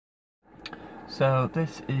So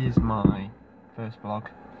this is my first vlog.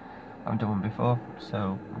 I've done one before,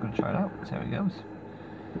 so I'm going to try it out, see how it goes.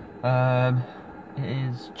 It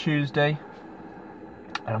is Tuesday,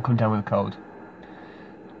 and I'm coming down with a cold.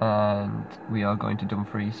 And we are going to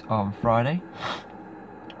Dumfries on Friday,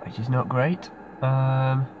 which is not great.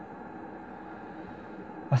 I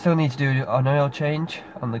still need to do an oil change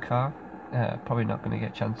on the car. Probably not going to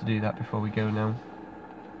get a chance to do that before we go now.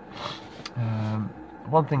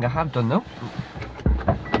 One thing I have done though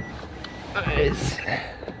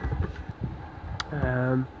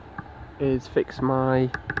is fix my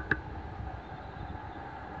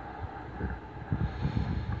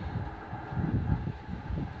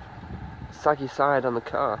saggy side on the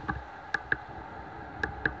car.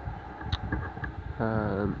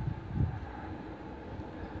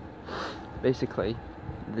 Basically,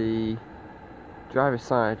 the driver's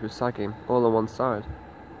side was sagging all on one side.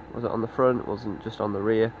 It wasn't on the front, it wasn't just on the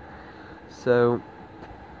rear. So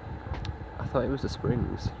I thought it was the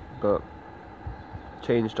springs, but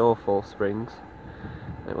changed all 4 springs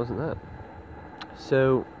and it wasn't that.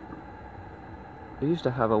 So I used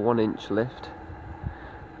to have a 1-inch lift,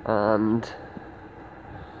 and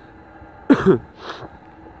it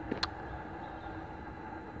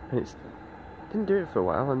didn't do it for a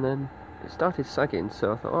while, and then it started sagging,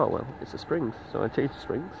 so I thought, oh well, it's the springs. So I changed the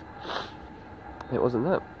springs. It wasn't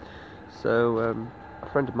that. So a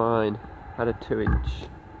friend of mine had a 2-inch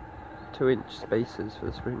spacers for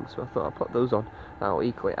the springs, so I thought I'd put those on. That'll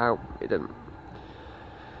equal it out. It didn't.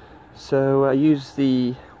 So I used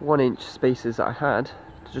the 1-inch spacers that I had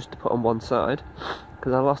just to put on one side,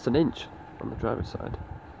 because I lost 1 inch on the driver's side,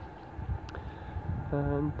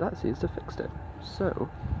 and that seems to fix it. So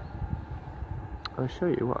I'll show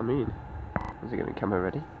you what I mean. Is it getting camera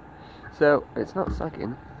ready? So it's not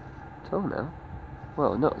sagging at all now.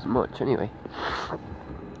 Well, not as much anyway.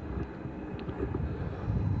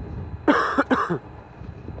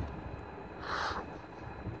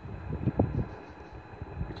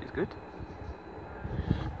 Which is good.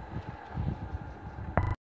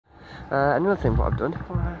 Another thing what I've done.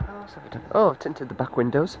 What else have I done? Oh, I've tinted the back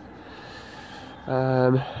windows.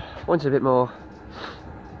 Wanted a bit more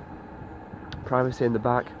privacy in the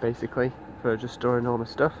back, basically, for just storing all my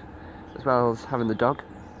stuff, as well as having the dog,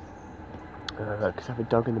 because I have a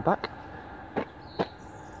dog in the back.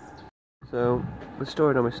 So we're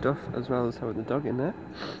storing all my stuff as well as having the dog in there.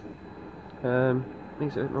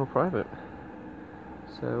 Makes it a bit more private,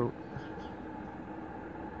 so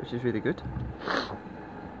which is really good.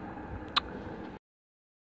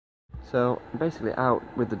 So I'm basically out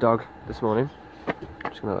with the dog this morning.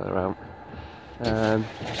 Just gonna let her out. And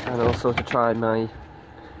also to try my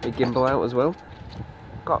gimbal out as well.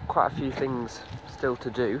 Got quite a few things still to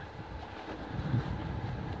do,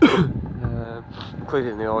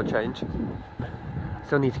 including the oil change.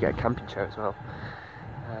 Still need to get a camping chair as well.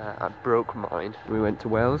 I broke mine when we went to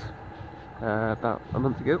Wales about a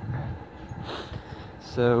month ago,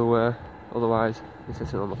 so otherwise it's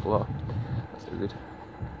sitting on the floor. That's no good.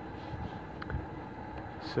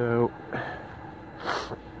 So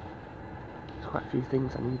quite a few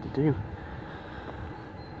things I need to do.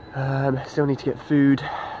 Still need to get food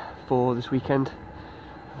for this weekend.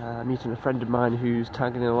 I'm meeting a friend of mine who's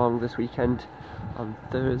tagging along this weekend on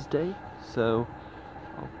Thursday, so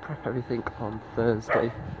I'll prep everything on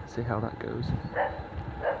Thursday, see how that goes.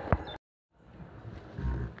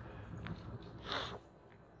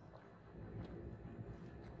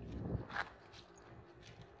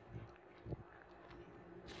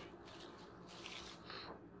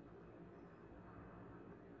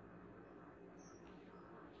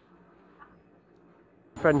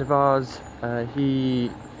 Friend of ours,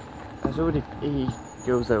 he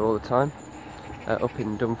goes there all the time, up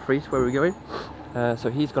in Dumfries where we're going,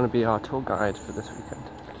 so he's going to be our tour guide for this weekend.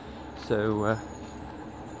 So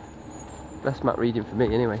less map reading for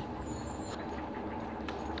me anyway.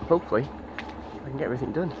 Hopefully I can get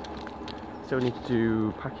everything done. Still need to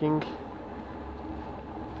do packing,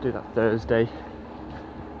 do that Thursday,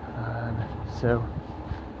 so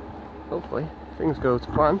hopefully things go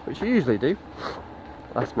to plan, which you usually do.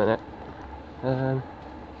 Last minute,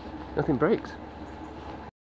 nothing breaks.